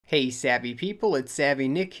Hey savvy people, it's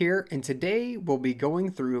SavvyNik here, and today we'll be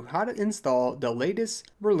going through how to install the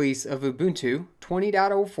latest release of Ubuntu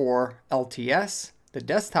 20.04 LTS, the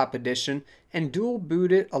desktop edition, and dual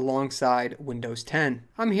boot it alongside Windows 10.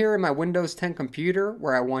 I'm here in my Windows 10 computer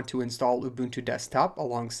where I want to install Ubuntu Desktop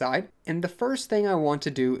alongside, and the first thing I want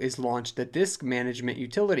to do is launch the disk management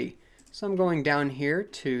utility. So I'm going down here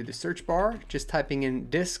to the search bar, just typing in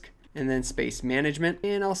disk and then space management,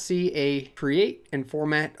 and I'll see a create and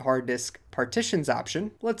format hard disk partitions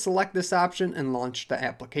option. Let's select this option and launch the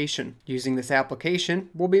application. Using this application,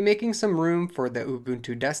 we'll be making some room for the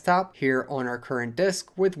Ubuntu desktop here on our current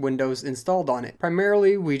disk with Windows installed on it.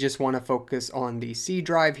 Primarily, we just want to focus on the C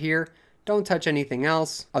drive here. Don't touch anything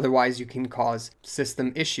else, otherwise you can cause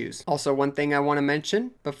system issues. Also, one thing I want to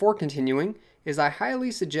mention before continuing is I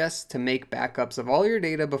highly suggest to make backups of all your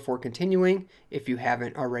data before continuing if you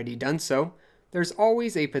haven't already done so. There's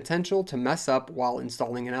always a potential to mess up while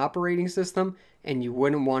installing an operating system, and you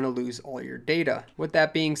wouldn't want to lose all your data. With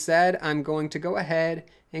that being said, I'm going to go ahead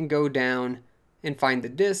and go down and find the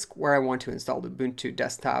disk where I want to install Ubuntu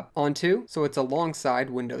Desktop onto, so it's alongside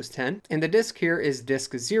Windows 10. And the disk here is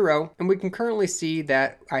disk 0, and we can currently see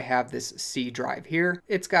that I have this C drive here.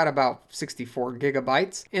 It's got about 64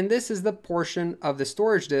 gigabytes, and this is the portion of the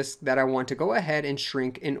storage disk that I want to go ahead and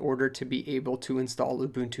shrink in order to be able to install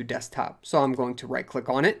Ubuntu Desktop. So I'm going to right click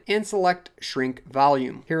on it and select Shrink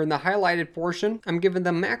Volume. Here in the highlighted portion, I'm given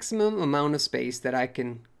the maximum amount of space that I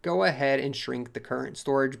can go ahead and shrink the current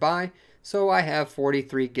storage by. So I have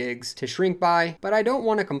 43 gigs to shrink by, but I don't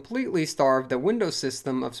want to completely starve the Windows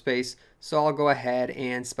system of space, so I'll go ahead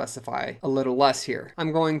and specify a little less here.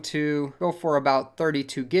 I'm going to go for about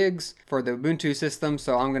 32 gigs for the Ubuntu system,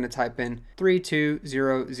 so I'm going to type in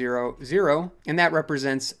 32000, and that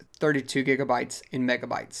represents 32 gigabytes in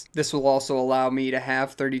megabytes. This will also allow me to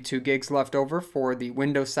have 32 gigs left over for the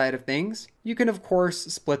Windows side of things. You can of course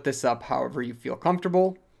split this up however you feel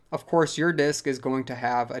comfortable. Of course, your disk is going to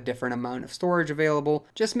have a different amount of storage available.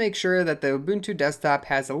 Just make sure that the Ubuntu desktop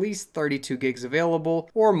has at least 32 gigs available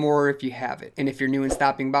or more if you have it. And if you're new and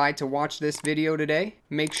stopping by to watch this video today,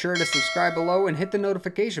 make sure to subscribe below and hit the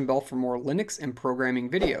notification bell for more Linux and programming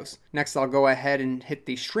videos. Next, I'll go ahead and hit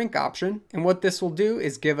the shrink option. And what this will do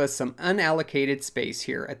is give us some unallocated space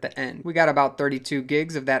here at the end. We got about 32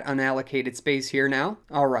 gigs of that unallocated space here now.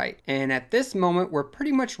 All right, and at this moment, we're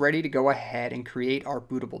pretty much ready to go ahead and create our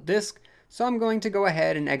bootable disk. So I'm going to go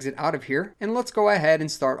ahead and exit out of here, and let's go ahead and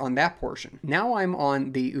start on that portion. Now I'm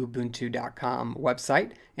on the ubuntu.com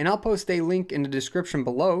website, and I'll post a link in the description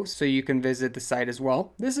below so you can visit the site as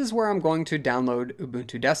well. This is where I'm going to download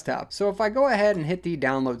Ubuntu Desktop. So if I go ahead and hit the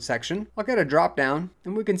download section, I'll get a drop down,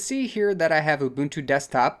 and we can see here that I have Ubuntu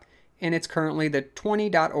Desktop, and it's currently the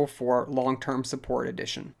 20.04 long-term support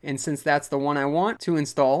edition. And since that's the one I want to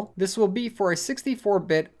install, this will be for a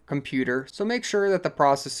 64-bit computer, so make sure that the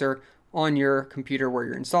processor on your computer where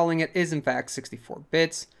you're installing it is in fact 64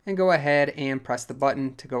 bits, and go ahead and press the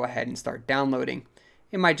button to go ahead and start downloading.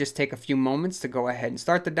 It might just take a few moments to go ahead and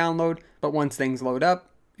start the download, but once things load up,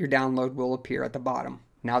 your download will appear at the bottom.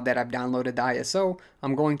 Now that I've downloaded the ISO,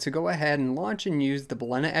 I'm going to go ahead and launch and use the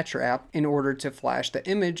Balena Etcher app in order to flash the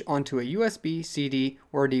image onto a USB, CD,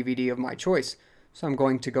 or DVD of my choice. So I'm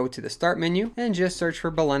going to go to the Start menu and just search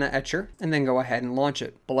for Balena Etcher and then go ahead and launch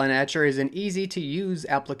it. Balena Etcher is an easy to use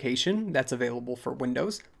application that's available for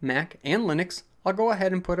Windows, Mac, and Linux. I'll go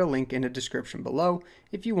ahead and put a link in the description below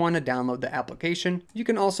if you want to download the application. You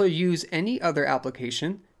can also use any other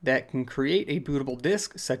application that can create a bootable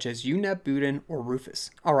disk such as UNetBootin or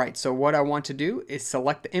Rufus. Alright, so what I want to do is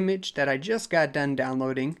select the image that I just got done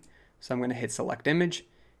downloading. So I'm going to hit select image,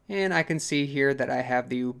 and I can see here that I have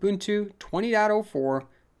the Ubuntu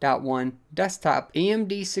 20.04.1 desktop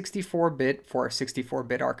AMD 64-bit for a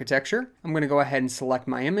 64-bit architecture. I'm going to go ahead and select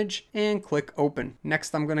my image and click open.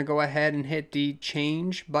 Next, I'm going to go ahead and hit the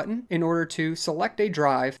change button in order to select a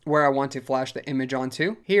drive where I want to flash the image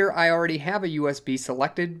onto. Here, I already have a USB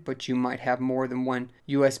selected, but you might have more than one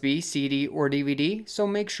USB, CD, or DVD. So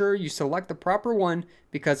make sure you select the proper one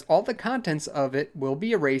because all the contents of it will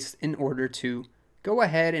be erased in order to go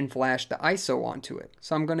ahead and flash the ISO onto it.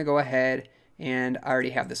 So I'm going to go ahead, and I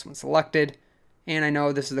already have this one selected, and I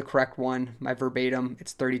know this is the correct one. My verbatim,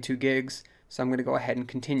 it's 32 gigs, so I'm going to go ahead and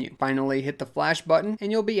continue. Finally, hit the flash button,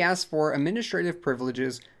 and you'll be asked for administrative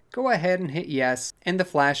privileges. Go ahead and hit yes, and the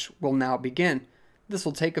flash will now begin. This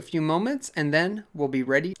will take a few moments, and then we'll be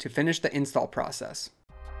ready to finish the install process.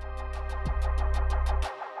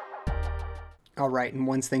 Alright, and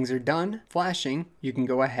once things are done flashing, you can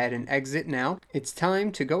go ahead and exit now. It's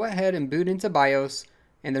time to go ahead and boot into BIOS,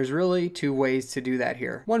 And there's really two ways to do that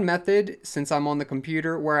here. One method, since I'm on the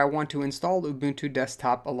computer where I want to install Ubuntu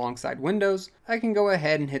desktop alongside Windows, I can go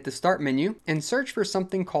ahead and hit the start menu and search for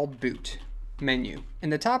something called boot menu.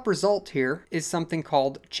 And the top result here is something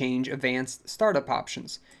called change advanced startup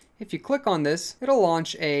options. If you click on this, it'll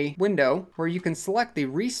launch a window where you can select the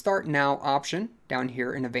Restart Now option down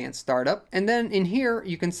here in Advanced Startup. And then in here,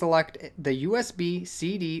 you can select the USB,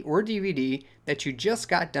 CD, or DVD that you just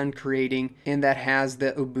got done creating and that has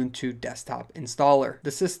the Ubuntu desktop installer.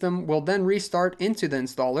 The system will then restart into the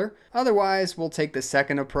installer. Otherwise, we'll take the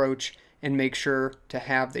second approach and make sure to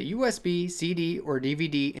have the USB, CD, or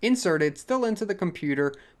DVD inserted still into the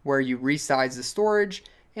computer where you resize the storage,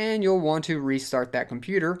 and you'll want to restart that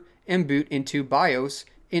computer and boot into BIOS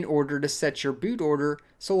in order to set your boot order.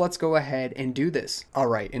 So let's go ahead and do this.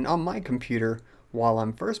 Alright, and on my computer, while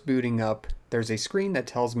I'm first booting up, there's a screen that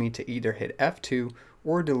tells me to either hit F2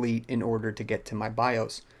 or delete in order to get to my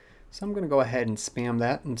BIOS. So I'm going to go ahead and spam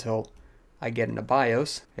that until I get into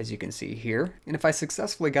BIOS, as you can see here. And if I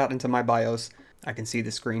successfully got into my BIOS, I can see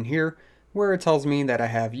the screen here where it tells me that I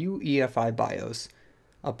have UEFI BIOS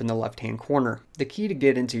up in the left-hand corner. The key to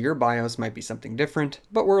get into your BIOS might be something different,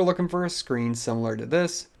 but we're looking for a screen similar to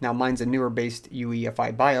this. Now mine's a newer based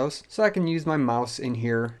UEFI BIOS, so I can use my mouse in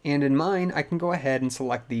here, and in mine I can go ahead and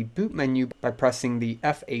select the boot menu by pressing the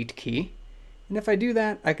F8 key. And if I do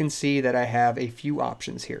that, I can see that I have a few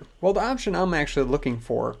options here. Well, the option I'm actually looking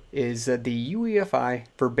for is the UEFI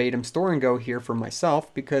verbatim store and go here for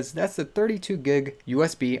myself, because that's the 32 gig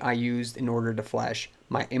USB I used in order to flash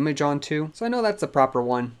my image onto. So I know that's the proper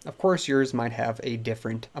one. Of course, yours might have a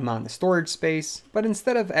different amount of storage space, but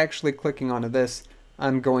instead of actually clicking onto this,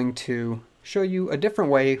 I'm going to show you a different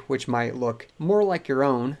way which might look more like your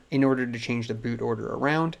own in order to change the boot order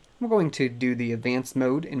around. I'm going to do the advanced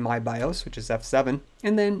mode in my BIOS, which is F7,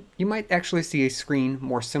 and then you might actually see a screen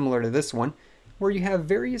more similar to this one, where you have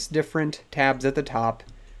various different tabs at the top.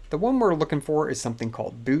 The one we're looking for is something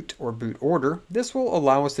called boot or boot order. This will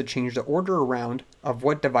allow us to change the order around of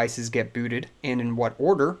what devices get booted and in what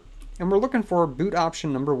order, and we're looking for boot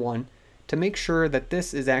option number 1 to make sure that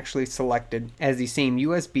this is actually selected as the same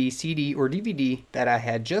USB, CD, or DVD that I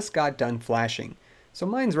had just got done flashing. So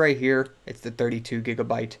mine's right here. It's the 32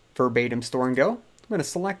 gigabyte verbatim store and go. I'm going to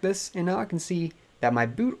select this, and now I can see that my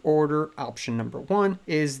boot order option number 1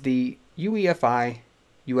 is the UEFI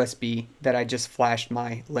USB that I just flashed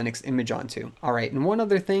my Linux image onto. Alright, and one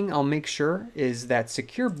other thing I'll make sure is that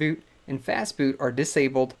secure boot and fast boot are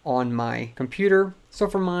disabled on my computer. So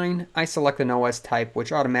for mine, I select an OS type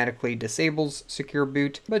which automatically disables secure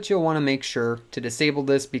boot, but you'll want to make sure to disable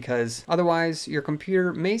this because otherwise your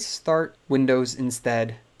computer may start Windows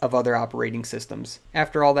instead of other operating systems.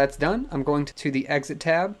 After all that's done, I'm going to the Exit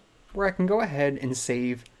tab where I can go ahead and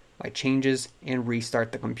save my changes and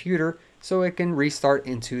restart the computer so it can restart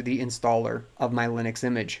into the installer of my Linux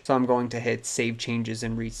image. So I'm going to hit Save Changes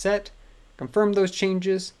and Reset, confirm those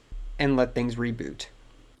changes, and let things reboot.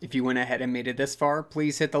 If you went ahead and made it this far,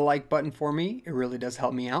 please hit the like button for me. It really does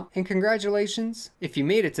help me out. And congratulations, if you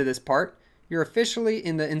made it to this part, you're officially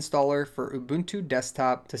in the installer for Ubuntu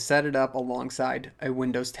Desktop to set it up alongside a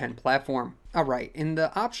Windows 10 platform. Alright, and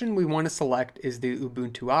the option we want to select is the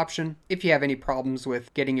Ubuntu option. If you have any problems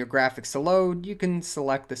with getting your graphics to load, you can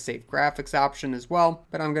select the Save Graphics option as well,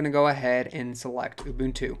 but I'm going to go ahead and select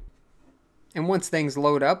Ubuntu. And once things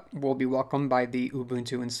load up, we'll be welcomed by the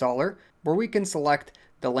Ubuntu installer, where we can select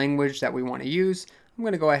the language that we want to use. I'm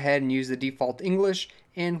going to go ahead and use the default English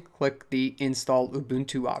and click the Install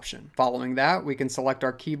Ubuntu option. Following that, we can select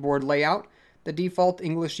our keyboard layout. The default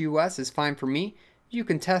English US is fine for me. You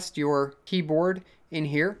can test your keyboard in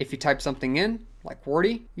here. If you type something in, like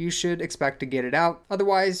QWERTY, you should expect to get it out.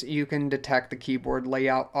 Otherwise, you can detect the keyboard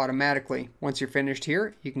layout automatically. Once you're finished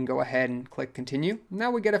here, you can go ahead and click Continue.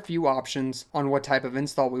 Now we get a few options on what type of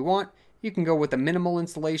install we want. You can go with a minimal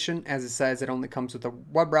installation, as it says it only comes with a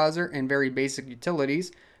web browser and very basic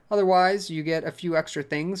utilities. Otherwise, you get a few extra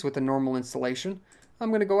things with a normal installation. I'm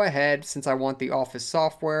going to go ahead, since I want the Office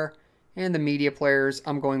software and the media players,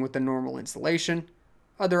 I'm going with the normal installation.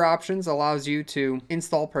 Other options allows you to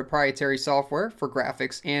install proprietary software for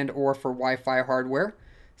graphics and or for Wi-Fi hardware.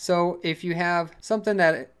 So if you have something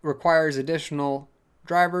that requires additional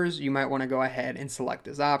drivers, you might want to go ahead and select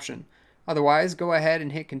this option. Otherwise, go ahead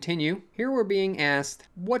and hit Continue. Here we're being asked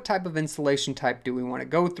what type of installation type do we want to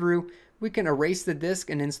go through. We can erase the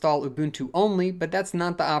disk and install Ubuntu only, but that's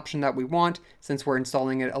not the option that we want since we're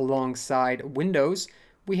installing it alongside Windows.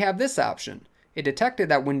 We have this option. It detected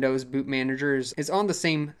that Windows Boot Manager is on the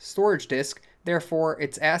same storage disk, therefore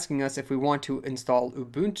it's asking us if we want to install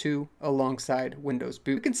Ubuntu alongside Windows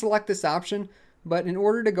Boot. We can select this option, But in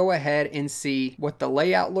order to go ahead and see what the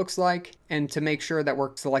layout looks like and to make sure that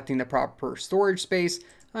we're selecting the proper storage space,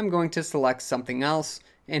 I'm going to select something else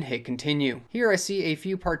and hit continue. Here I see a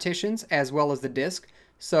few partitions as well as the disk.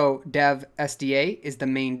 So dev SDA is the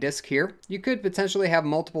main disk here. You could potentially have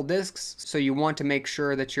multiple disks, so you want to make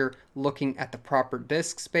sure that you're looking at the proper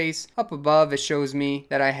disk space. Up above, it shows me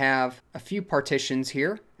that I have a few partitions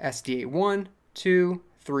here, SDA 1, 2,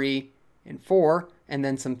 3, and 4, and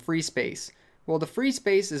then some free space. Well, the free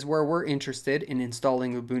space is where we're interested in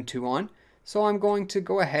installing Ubuntu on. So I'm going to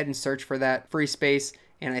go ahead and search for that free space,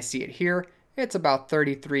 and I see it here. It's about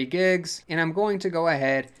 33 gigs, and I'm going to go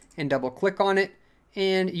ahead and double click on it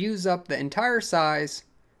and use up the entire size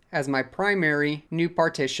as my primary new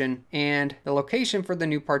partition, and the location for the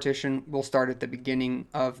new partition will start at the beginning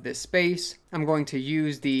of this space. I'm going to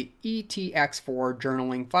use the ETX4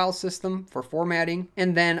 journaling file system for formatting,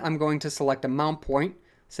 and then I'm going to select a mount point.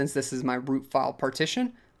 Since this is my root file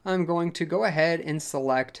partition, I'm going to go ahead and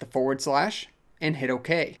select the / and hit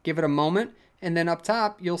OK. Give it a moment, and then up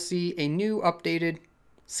top you'll see a new updated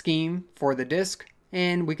scheme for the disk.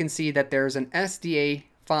 And we can see that there's an SDA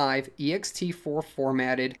 5 ext4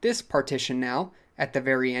 formatted disk partition now at the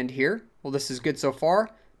very end here. Well, this is good so far,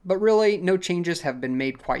 but really no changes have been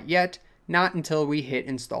made quite yet, not until we hit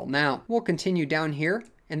install now. We'll continue down here,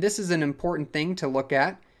 and this is an important thing to look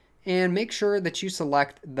at, and make sure that you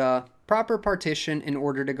select the proper partition in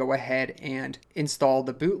order to go ahead and install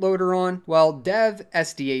the bootloader on. Well, dev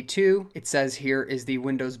SDA 2, it says here, is the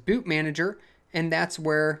Windows boot manager, and that's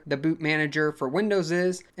where the boot manager for Windows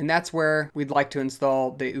is, and that's where we'd like to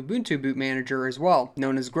install the Ubuntu boot manager as well,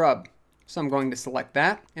 known as Grub. So I'm going to select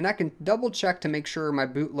that, and I can double check to make sure my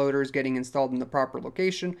bootloader is getting installed in the proper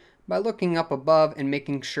location by looking up above and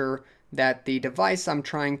making sure that the device I'm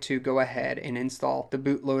trying to go ahead and install the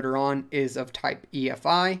bootloader on is of type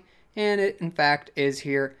UEFI, and it in fact is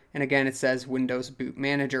here, and again it says Windows Boot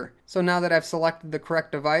Manager. So now that I've selected the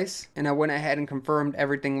correct device and I went ahead and confirmed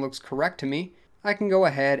everything looks correct to me, I can go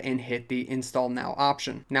ahead and hit the install now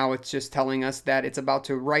option. Now it's just telling us that it's about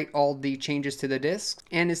to write all the changes to the disk,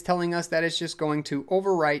 and is telling us that it's just going to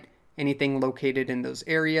overwrite anything located in those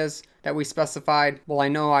areas that we specified. Well, I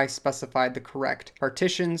know I specified the correct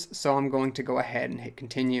partitions, so I'm going to go ahead and hit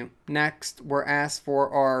continue. Next, we're asked for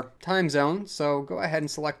our time zone, so go ahead and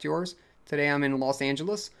select yours. Today I'm in Los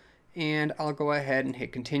Angeles, and I'll go ahead and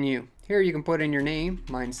hit continue. Here you can put in your name,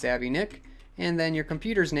 mine's SavvyNik, and then your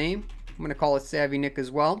computer's name. I'm going to call it SavvyNik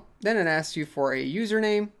as well. Then it asks you for a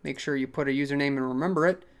username. Make sure you put a username and remember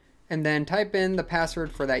it, and then type in the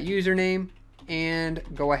password for that username and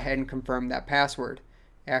go ahead and confirm that password.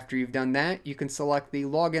 After you've done that, you can select the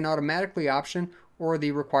login automatically option or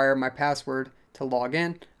the require my password to log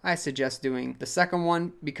in. I suggest doing the second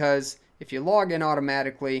one, because if you log in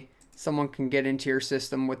automatically, someone can get into your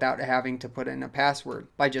system without having to put in a password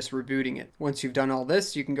by just rebooting it. Once you've done all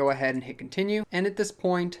this, you can go ahead and hit continue, and at this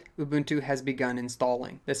point Ubuntu has begun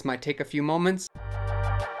installing. This might take a few moments.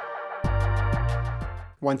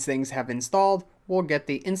 Once things have installed, we'll get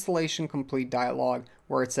the installation complete dialog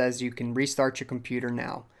where it says you can restart your computer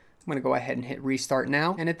now. I'm going to go ahead and hit restart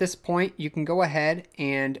now, and at this point you can go ahead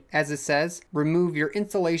and, as it says, remove your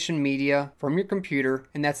installation media from your computer,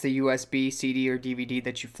 and that's the USB, CD, or DVD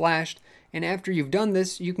that you flashed. And after you've done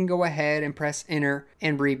this, you can go ahead and press enter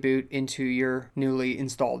and reboot into your newly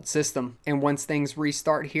installed system. And once things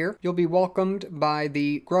restart here, you'll be welcomed by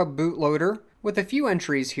the Grub bootloader with a few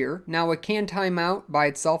entries here. Now it can time out by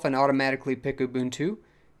itself and automatically pick Ubuntu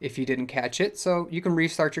if you didn't catch it, so you can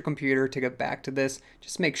restart your computer to get back to this.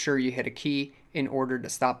 Just make sure you hit a key in order to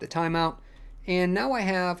stop the timeout. And now I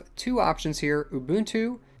have two options here,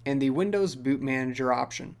 Ubuntu and the Windows Boot Manager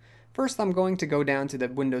option. First, I'm going to go down to the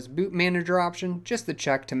Windows Boot Manager option just to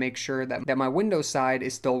check to make sure that my Windows side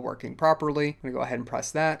is still working properly. I'm going to go ahead and press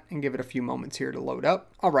that and give it a few moments here to load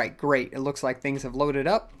up. Alright, great. It looks like things have loaded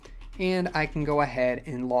up, and I can go ahead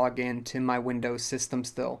and log in to my Windows system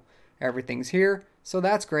still. Everything's here, so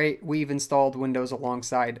that's great. We've installed Windows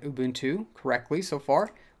alongside Ubuntu correctly so far.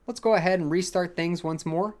 Let's go ahead and restart things once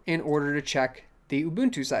more in order to check the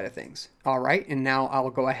Ubuntu side of things. Alright, and now I'll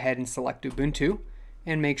go ahead and select Ubuntu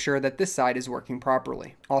and make sure that this side is working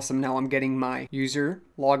properly. Awesome, now I'm getting my user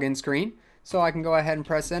login screen, so I can go ahead and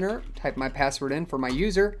press enter, type my password in for my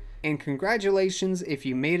user, and congratulations if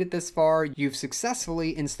you made it this far. You've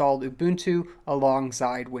successfully installed Ubuntu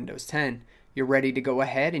alongside Windows 10. You're ready to go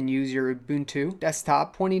ahead and use your Ubuntu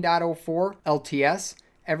desktop 20.04 LTS.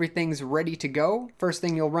 Everything's ready to go. First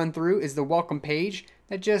thing you'll run through is the welcome page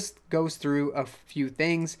that just goes through a few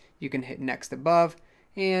things. You can hit next above,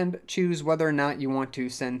 and choose whether or not you want to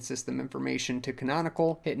send system information to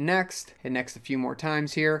Canonical. Hit next a few more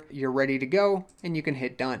times here. You're ready to go, and you can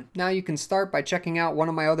hit done. Now you can start by checking out one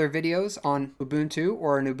of my other videos on Ubuntu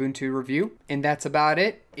or an Ubuntu review. And that's about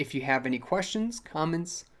it. If you have any questions,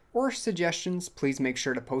 comments, or suggestions, please make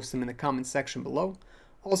sure to post them in the comments section below.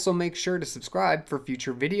 Also make sure to subscribe for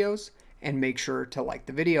future videos, and make sure to like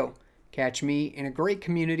the video. Catch me in a great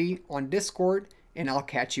community on Discord, and I'll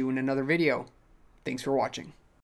catch you in another video. Thanks for watching.